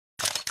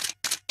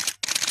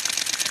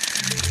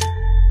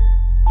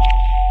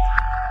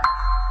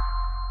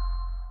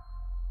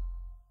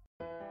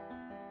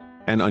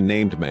An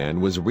unnamed man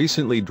was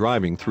recently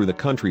driving through the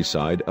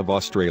countryside of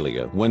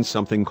Australia when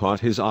something caught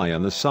his eye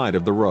on the side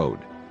of the road.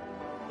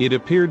 It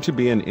appeared to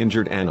be an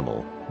injured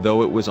animal,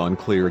 though it was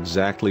unclear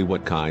exactly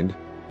what kind.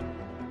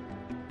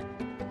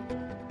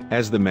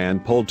 As the man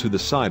pulled to the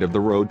side of the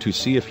road to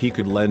see if he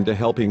could lend a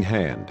helping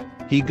hand,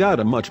 he got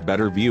a much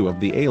better view of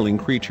the ailing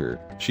creature.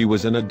 She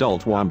was an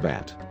adult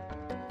wombat.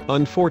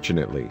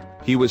 Unfortunately,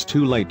 he was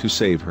too late to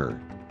save her.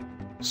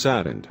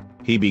 Saddened,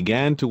 he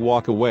began to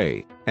walk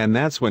away, and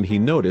that's when he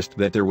noticed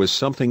that there was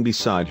something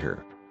beside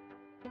her.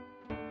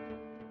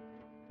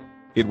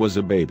 It was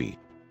a baby.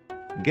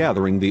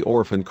 Gathering the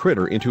orphan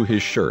critter into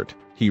his shirt,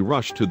 he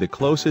rushed to the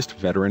closest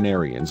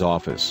veterinarian's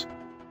office.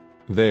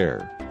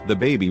 There, the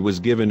baby was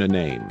given a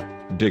name,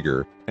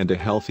 Digger, and a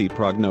healthy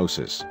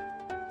prognosis.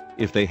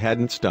 If they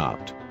hadn't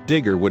stopped,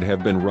 Digger would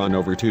have been run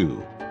over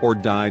too, or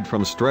died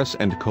from stress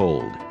and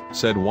cold,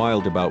 said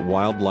Wild About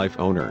Wildlife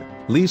owner,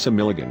 Lisa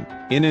Milligan,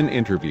 in an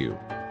interview.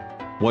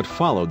 What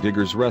followed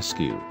Digger's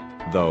rescue,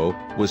 though,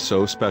 was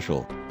so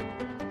special.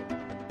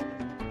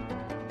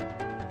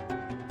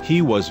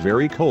 He was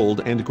very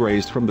cold and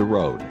grazed from the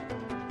road.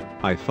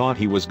 I thought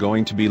he was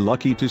going to be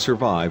lucky to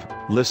survive,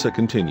 Lisa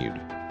continued.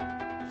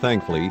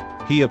 Thankfully,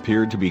 he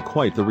appeared to be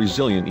quite the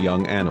resilient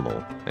young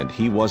animal, and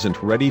he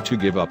wasn't ready to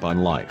give up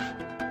on life.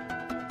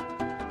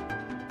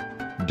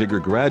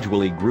 Digger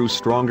gradually grew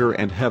stronger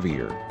and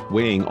heavier,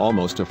 weighing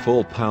almost a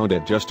full pound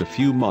at just a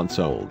few months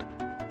old.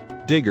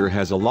 Digger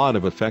has a lot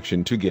of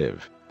affection to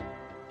give.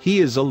 He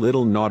is a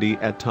little naughty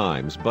at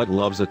times but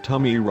loves a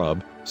tummy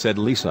rub, said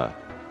Lisa.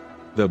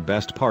 The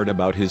best part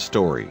about his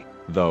story,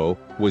 though,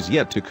 was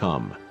yet to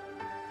come.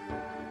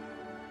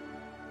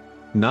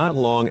 Not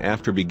long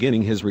after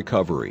beginning his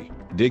recovery,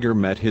 Digger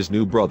met his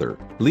new brother,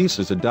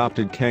 Lisa's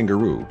adopted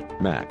kangaroo,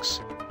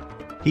 Max.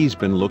 He's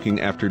been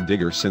looking after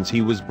Digger since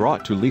he was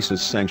brought to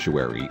Lisa's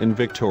sanctuary in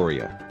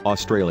Victoria,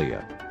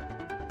 Australia.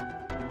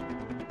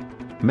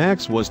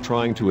 Max was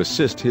trying to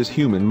assist his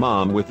human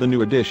mom with the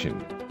new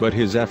addition, but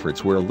his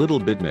efforts were a little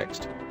bit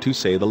mixed, to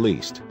say the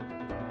least.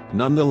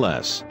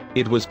 Nonetheless,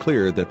 it was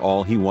clear that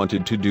all he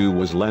wanted to do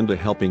was lend a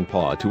helping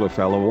paw to a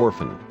fellow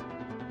orphan.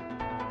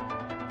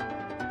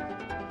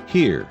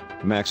 Here,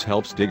 Max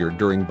helps Digger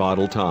during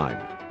bottle time.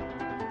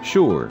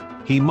 Sure,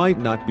 he might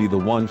not be the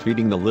one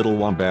feeding the little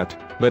wombat,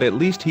 but at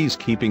least he's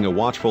keeping a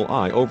watchful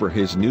eye over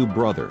his new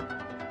brother.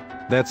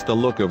 That's the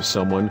look of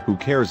someone who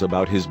cares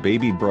about his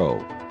baby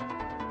bro.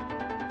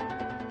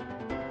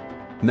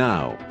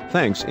 Now,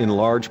 thanks in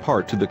large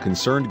part to the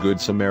concerned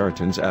Good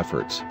Samaritan's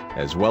efforts,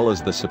 as well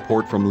as the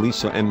support from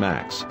Lisa and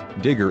Max,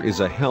 Digger is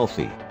a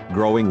healthy,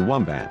 growing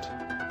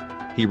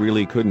wombat. He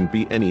really couldn't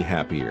be any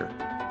happier.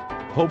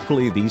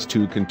 Hopefully these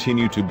two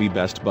continue to be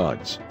best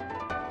buds.